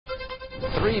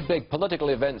Three big political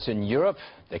events in Europe.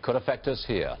 They could affect us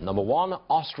here. Number one,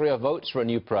 Austria votes for a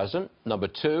new president. Number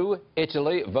two,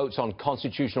 Italy votes on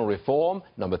constitutional reform.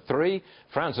 Number three,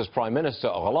 France's Prime Minister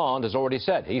Hollande has already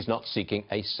said he's not seeking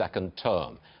a second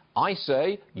term. I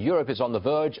say Europe is on the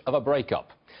verge of a breakup.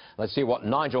 Let's see what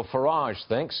Nigel Farage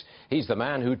thinks. He's the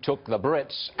man who took the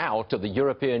Brits out of the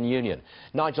European Union.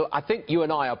 Nigel, I think you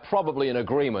and I are probably in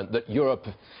agreement that Europe,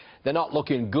 they're not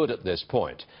looking good at this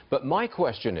point. But my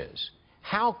question is,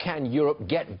 how can Europe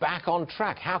get back on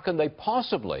track? How can they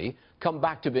possibly come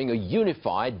back to being a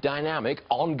unified, dynamic,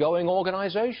 ongoing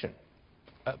organisation?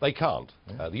 They can't.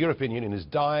 The European Union is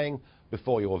dying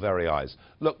before your very eyes.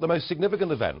 Look, the most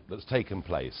significant event that's taken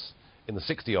place in the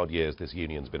 60-odd years this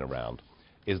union's been around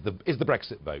is the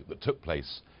Brexit vote that took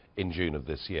place in June of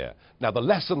this year. Now, the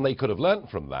lesson they could have learnt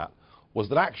from that was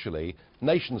that actually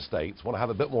nation-states want to have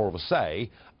a bit more of a say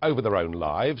over their own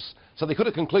lives, so they could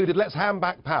have concluded, let's hand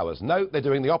back powers. No, they're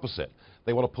doing the opposite.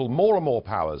 They want to pull more and more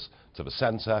powers to the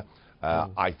centre.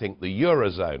 I think the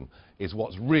Eurozone is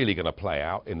what's really going to play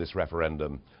out in this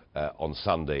referendum on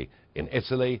Sunday in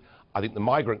Italy. I think the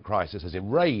migrant crisis has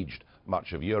enraged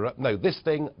much of Europe. No, this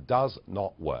thing does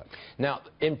not work. Now,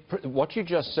 what you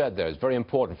just said there is very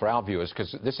important for our viewers,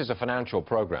 because this is a financial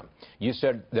program. You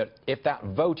said that if that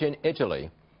vote in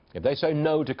Italy, if they say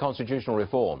no to constitutional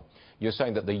reform, you're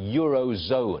saying that the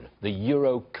Eurozone, the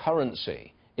euro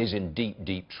currency, is in deep,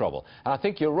 deep trouble. And I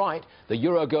think you're right. The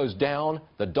euro goes down,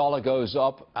 the dollar goes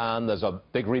up, and there's a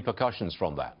big repercussions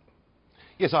from that.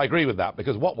 Yes, I agree with that,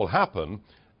 because what will happen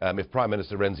if Prime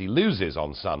Minister Renzi loses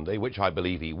on Sunday, which I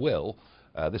believe he will,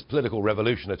 this political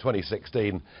revolution of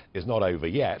 2016 is not over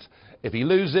yet. If he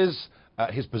loses,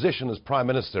 his position as Prime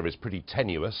Minister is pretty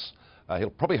tenuous. He'll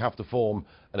probably have to form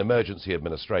an emergency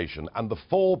administration, and the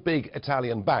four big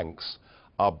Italian banks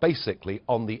are basically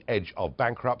on the edge of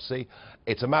bankruptcy.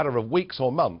 It's a matter of weeks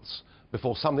or months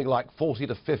before something like 40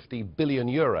 to 50 billion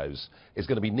euros is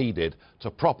going to be needed to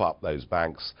prop up those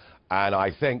banks. And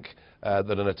I think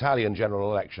that an Italian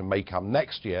general election may come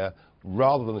next year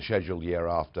rather than the scheduled year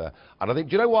after. And I think,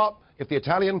 do you know what? If the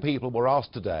Italian people were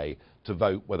asked today to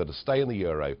vote whether to stay in the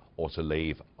euro or to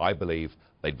leave, I believe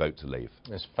they'd vote to leave.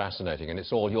 It's fascinating, and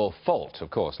it's all your fault,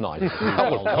 of course, Nigel.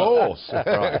 Of course.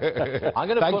 Right.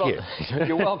 Thank you.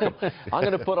 You're welcome. I'm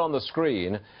going to put on the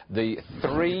screen the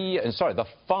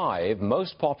five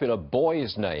most popular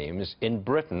boys' names in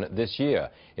Britain this year.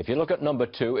 If you look at number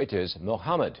 2, it is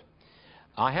Mohammed.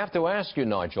 I have to ask you,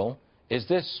 Nigel, is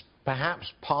this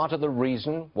perhaps part of the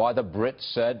reason why the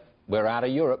Brits said we're out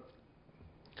of Europe?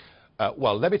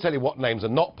 Well, let me tell you what names are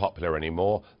not popular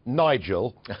anymore.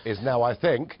 Nigel is now, I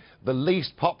think, the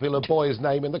least popular boy's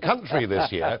name in the country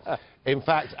this year. In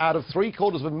fact, out of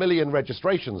 750,000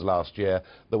 registrations last year,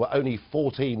 there were only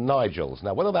 14 Nigels.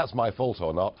 Now, whether that's my fault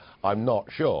or not, I'm not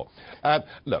sure.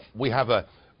 Look, we have a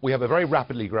very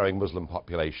rapidly growing Muslim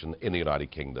population in the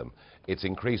United Kingdom. It's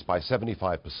increased by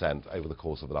 75% over the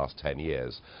course of the last 10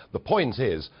 years. The point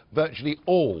is, virtually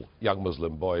all young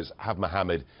Muslim boys have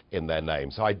Mohammed in their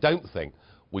name. So I don't think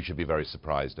we should be very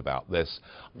surprised about this.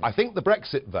 I think the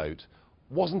Brexit vote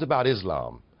wasn't about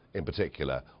Islam in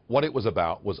particular. What it was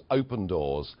about was open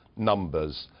doors,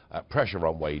 numbers, pressure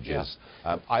on wages.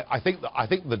 Yeah. I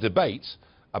think the debate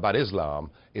about Islam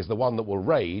is the one that will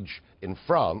rage in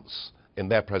France in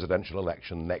their presidential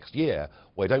election next year,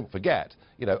 where, don't forget,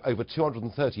 you know, over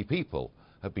 230 people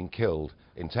have been killed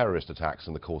in terrorist attacks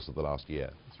in the course of the last year.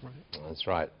 That's right. That's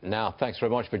right. Now, thanks very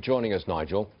much for joining us,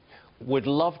 Nigel. We'd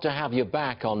love to have you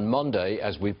back on Monday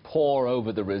as we pore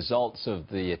over the results of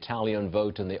the Italian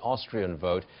vote and the Austrian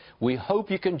vote. We hope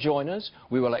you can join us.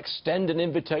 We will extend an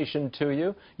invitation to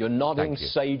you. You're nodding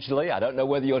sagely. I don't know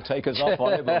whether you'll take us off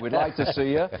on it, but we'd like to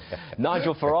see you.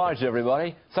 Nigel Farage,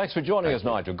 everybody. Thanks for joining us,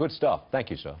 Nigel. Good stuff.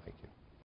 Thank you, sir.